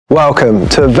Welcome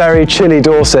to a very chilly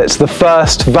Dorset, the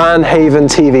first Van Haven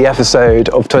TV episode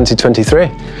of 2023.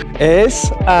 It is,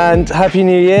 and Happy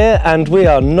New Year, and we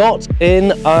are not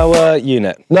in our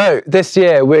unit. No, this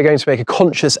year we're going to make a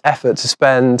conscious effort to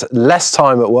spend less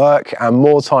time at work and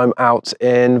more time out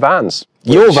in vans.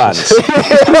 Your vans,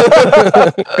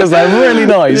 because they're really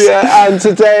nice. Yeah, and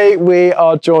today we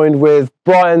are joined with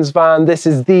Brian's van. This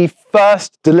is the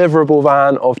first deliverable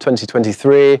van of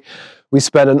 2023. We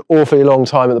spent an awfully long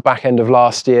time at the back end of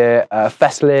last year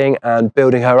fettling and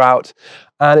building her out.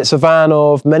 And it's a van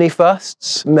of many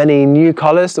firsts, many new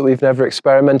colours that we've never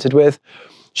experimented with.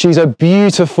 She's a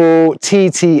beautiful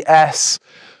TTS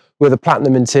with a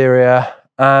platinum interior,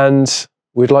 and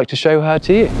we'd like to show her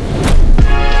to you.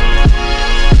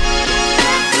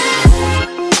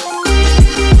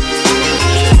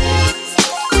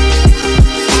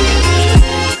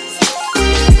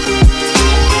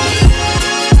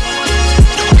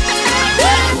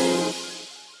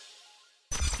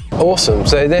 Awesome,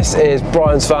 so this is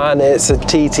Brian's van. It's a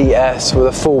TTS with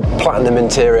a full platinum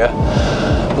interior,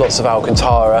 lots of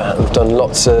Alcantara. We've done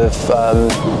lots of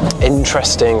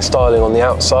interesting styling on the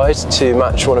outside to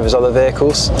match one of his other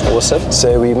vehicles. Awesome.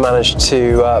 So we managed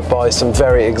to buy some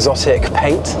very exotic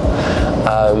paint,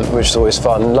 which is always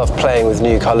fun. Love playing with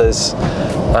new colours,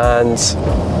 and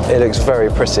it looks very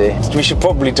pretty. We should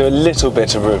probably do a little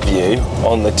bit of review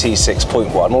on the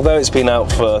T6.1, although it's been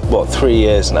out for, what, 3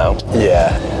 years now?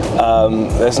 Yeah.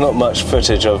 There's not much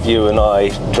footage of you and I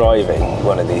driving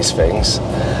one of these things,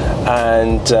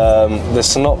 and the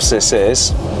synopsis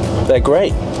is, they're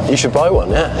great. You should buy one,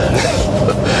 yeah.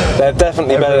 They're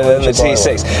definitely better than the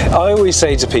T6. I always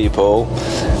say to people,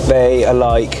 they are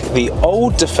like the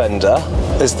old Defender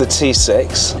is the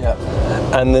T6, yeah,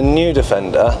 and the new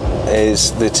Defender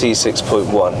is the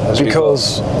T6.1.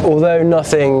 Because although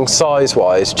nothing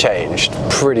size-wise changed,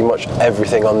 pretty much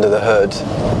everything under the hood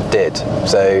did.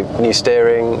 So new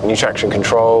steering, new traction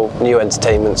control, new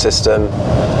entertainment system,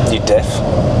 New diff,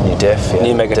 yeah,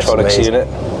 new Megatronics unit,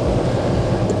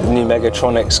 new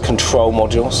Megatronics control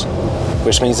modules,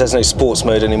 which means there's no sports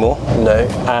mode anymore. No.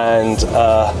 And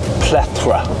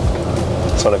plethora,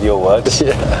 it's one of your words,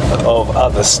 yeah, of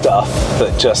other stuff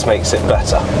that just makes it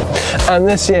better. And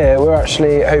this year we're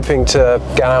actually hoping to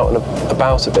get out and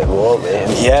about a bit more, aren't we?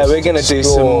 Yeah, we're going to do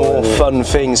some more fun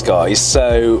things, guys.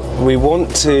 So we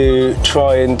want to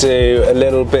try and do a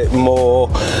little bit more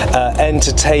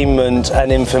entertainment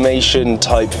and information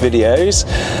type videos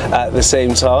at the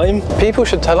same time. People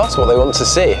should tell us what they want to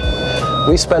see.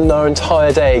 We spend our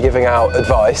entire day giving out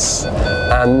advice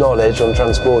and knowledge on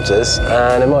transporters,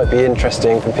 and it might be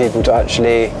interesting for people to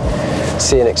actually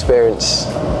see and experience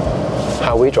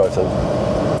how we drive them.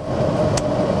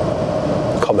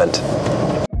 Comment.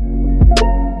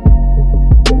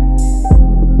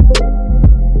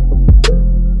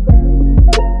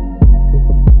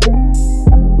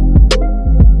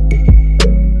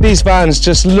 These vans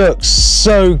just look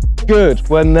so good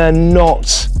when they're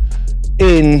not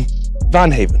in Van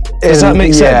Haven. Does that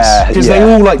make sense? Because they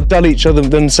all like dull each other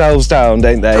themselves down,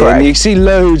 don't they? Correct. And you see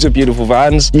loads of beautiful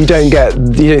vans. You don't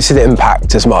see the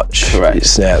impact as much.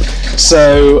 Correct. Yeah.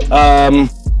 So,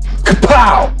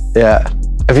 kapow! Yeah.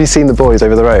 Have you seen the boys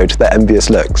over the road? Their envious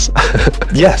looks.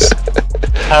 Yes.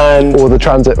 And or the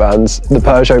transit vans, the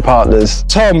Peugeot partners.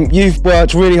 Tom, you've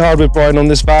worked really hard with Brian on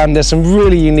this van. There's some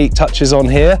really unique touches on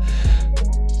here.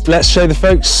 Let's show the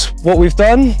folks what we've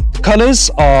done. The colours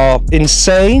are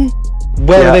insane.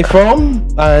 Where are they from,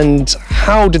 and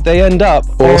how did they end up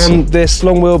on this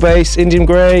long wheelbase Indian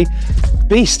grey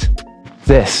beast?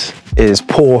 This is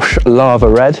Porsche Lava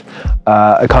Red,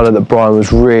 a colour that Brian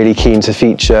was really keen to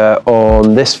feature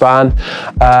on this van.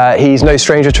 He's no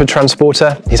stranger to a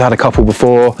transporter. He's had a couple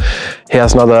before. He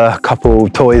has another couple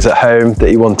toys at home that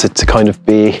he wanted to kind of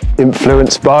be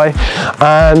influenced by,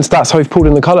 and that's how he pulled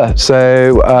in the colour.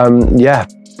 So yeah,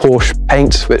 Porsche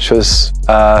paint, which was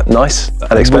nice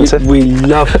and expensive. We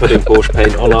love putting Porsche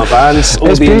paint on our vans.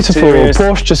 It's beautiful.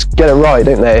 Porsche just get it right,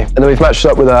 don't they? And then we've matched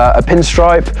it up with a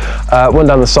pinstripe, one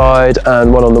down the side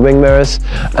and one on the wing mirrors.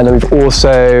 And then we've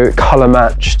also colour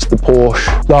matched the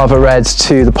Porsche Lava Reds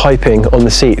to the piping on the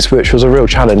seats, which was a real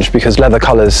challenge because leather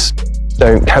colours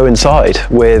don't coincide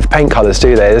with paint colours,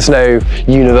 do they? There's no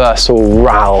universal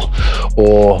RAL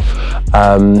or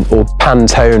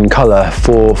Pantone colour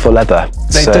for leather.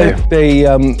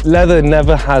 Leather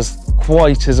never has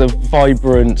quite as a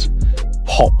vibrant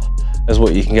pop as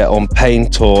what you can get on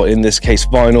paint, or in this case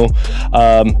vinyl,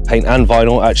 paint and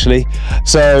vinyl actually.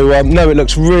 So no, it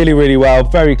looks really, really well,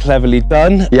 very cleverly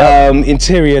done. Yep.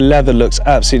 Interior leather looks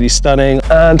absolutely stunning.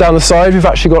 And down the side, we've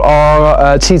actually got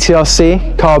our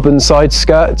TTRC carbon side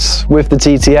skirts with the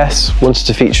TTS. Wanted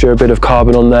to feature a bit of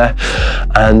carbon on there,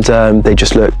 and they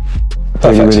just look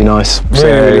really, really nice.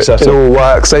 Really so it all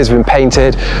works. Those have been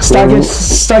painted.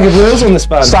 Staggered wheels on this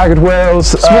van. Staggered wheels.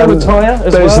 Smaller tyre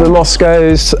as those well. are the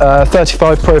Moscows.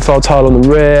 35 profile tile on the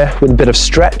rear with a bit of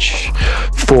stretch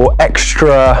for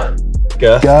extra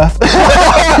girth.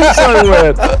 So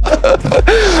weird.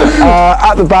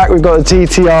 At the back, we've got the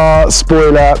TTR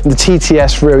spoiler, the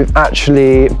TTS rear. We've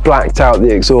actually blacked out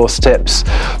the exhaust tips,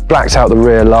 blacked out the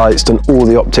rear lights, done all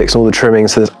the optics, all the trimming,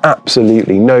 so there's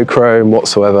absolutely no chrome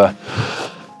whatsoever.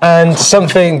 And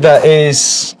something that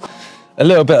is a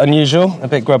little bit unusual, a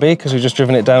bit grubby, because we've just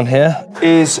driven it down here,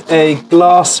 is a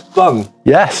glass bung.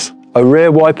 Yes, a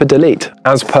rear wiper delete,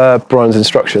 as per Brian's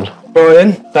instruction.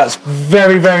 Brian, that's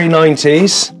very, very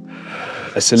 90s.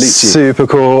 I salute you. Super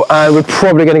cool. And we're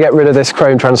probably going to get rid of this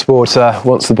chrome transporter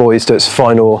once the boys do its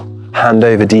final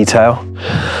handover detail.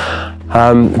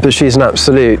 But she's an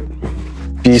absolute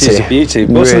beauty. She's a beauty.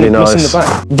 Really nice. What's in the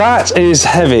back? That is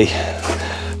heavy.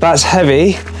 That's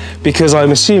heavy because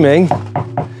I'm assuming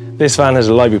this van has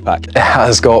a library pack. It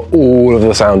has got all of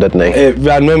the sound deadening.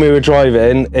 And when we were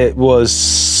driving, it was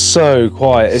so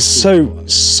quiet. It's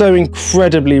so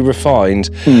incredibly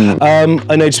refined. I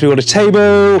noticed we got a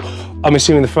table. I'm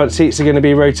assuming the front seats are going to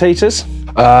be rotators.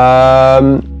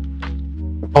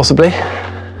 Possibly.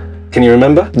 Can you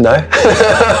remember? No.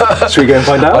 Should we go and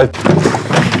find out?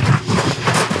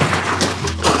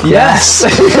 Yes.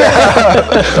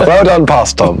 Well done,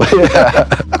 Past Tom. Yeah.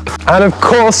 And of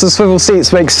course, the swivel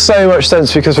seats make so much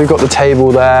sense because we've got the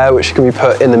table there, which can be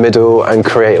put in the middle and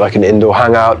create like an indoor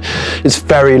hangout. It's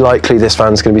very likely this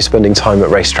van's going to be spending time at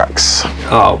racetracks.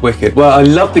 Oh, wicked. Well, I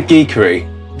love the geekery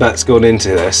that's gone into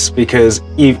this, because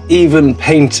you've even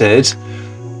painted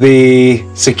the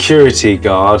security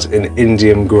guard in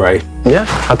Indian grey. Yeah,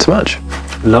 had to match.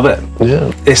 Love it.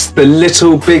 Yeah. It's the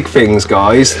little big things,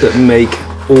 guys, that make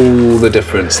all the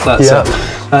difference. That's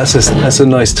a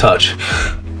nice touch.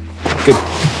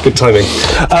 Good timing.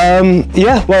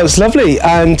 Yeah, well, it's lovely,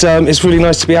 and it's really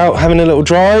nice to be out having a little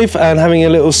drive and having a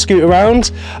little scoot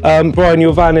around. Brian,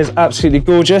 your van is absolutely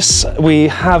gorgeous. We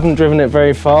haven't driven it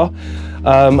very far.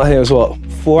 I think it was what,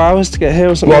 4 hours to get here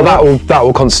or something? Well, that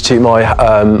will constitute my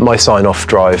my sign-off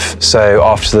drive. So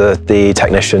after the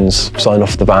technicians sign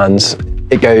off the vans,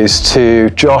 it goes to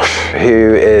Josh,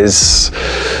 who is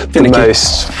the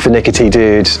most finicky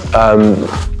dude.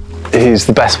 Who's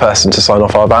the best person to sign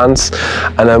off our vans.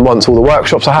 And then once all the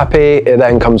workshops are happy, it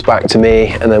then comes back to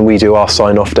me, and then we do our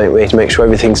sign off, don't we, to make sure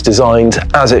everything's designed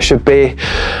as it should be,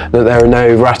 that there are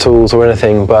no rattles or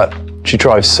anything, but she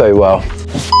drives so well.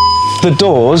 The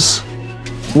doors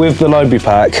with the library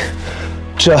pack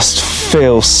just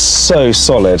feel so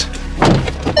solid,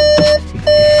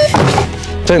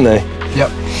 don't they? Yep.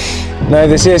 No,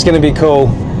 this is going to be cool.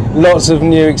 Lots of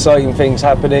new exciting things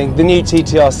happening. The new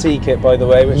TTRC kit, by the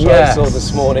way, which I saw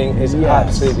this morning, is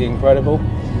absolutely incredible.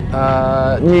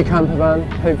 New camper van,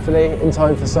 hopefully in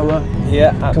time for summer.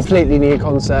 Yeah, completely new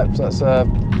concept. That's a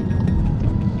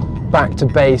back to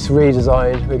base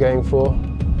redesign we're going for.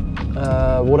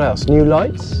 What else? New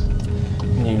lights.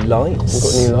 New lights. We've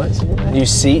got new lights, haven't we? New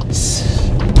seats.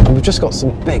 And we've just got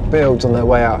some big builds on their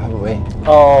way out, haven't we?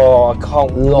 Oh, I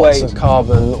can't wait. Lots of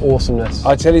carbon awesomeness.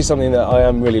 I tell you something that I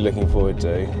am really looking forward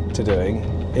to doing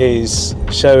is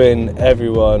showing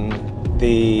everyone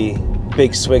the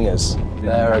big swingers.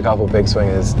 There are a couple of big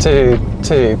swingers. Two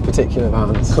particular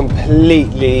vans.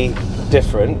 Completely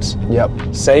different. Yep.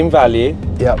 Same value.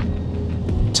 Yep.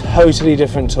 Totally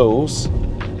different tools.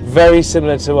 Very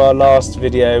similar to our last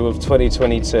video of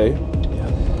 2022.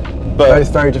 But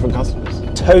both very different customers.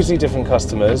 Totally different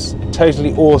customers,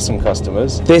 totally awesome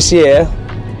customers. This year,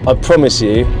 I promise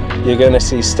you, you're going to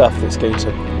see stuff that's going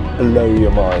to blow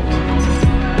your mind.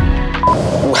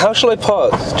 How shall I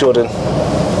park, Jordan?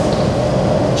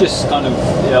 Just kind of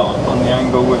on the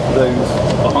angle with those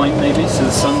behind maybe, so the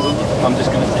sun's on you. I'm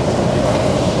just going to take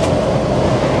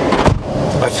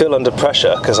I feel under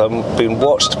pressure because I'm being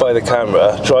watched by the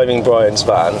camera driving Brian's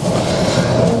van,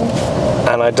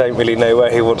 and I don't really know where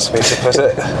he wants me to put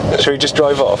it. Should we just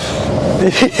drive off?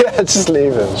 Yeah, just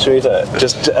leave him. Should we do it?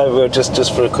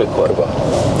 Just for a quick one.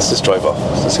 Let's just drive off.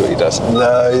 Let's see what he does.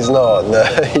 No, he's not. No,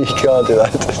 you can't do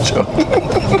that to John.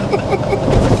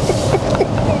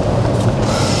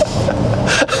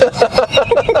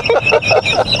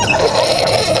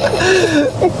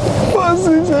 What's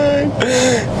he saying?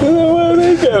 Where are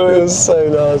they going? It was so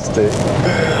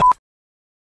nasty.